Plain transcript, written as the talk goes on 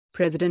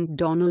President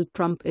Donald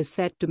Trump is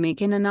set to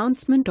make an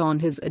announcement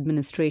on his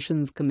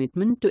administration's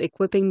commitment to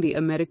equipping the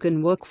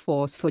American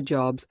workforce for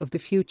jobs of the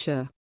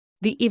future.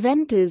 The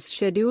event is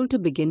scheduled to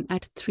begin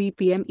at 3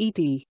 p.m. ET.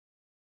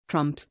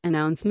 Trump's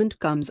announcement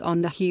comes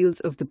on the heels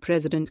of the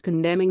president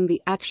condemning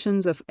the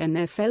actions of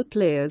NFL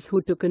players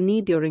who took a knee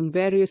during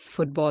various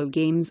football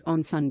games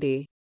on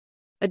Sunday.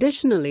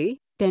 Additionally,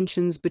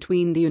 tensions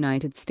between the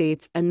United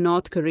States and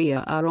North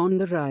Korea are on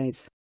the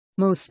rise.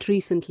 Most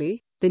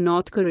recently, the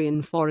North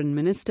Korean foreign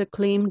minister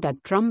claimed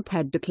that Trump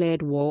had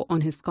declared war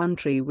on his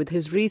country with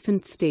his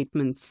recent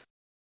statements.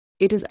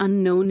 It is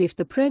unknown if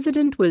the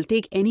president will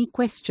take any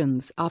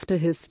questions after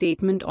his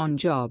statement on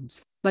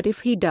jobs, but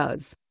if he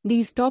does,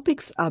 these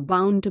topics are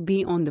bound to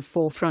be on the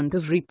forefront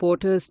of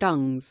reporters'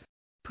 tongues.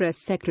 Press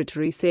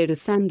Secretary Sarah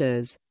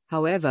Sanders,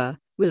 however,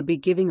 will be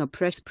giving a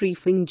press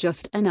briefing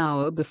just an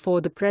hour before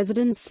the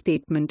president's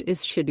statement is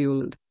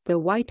scheduled, per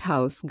White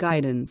House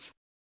guidance.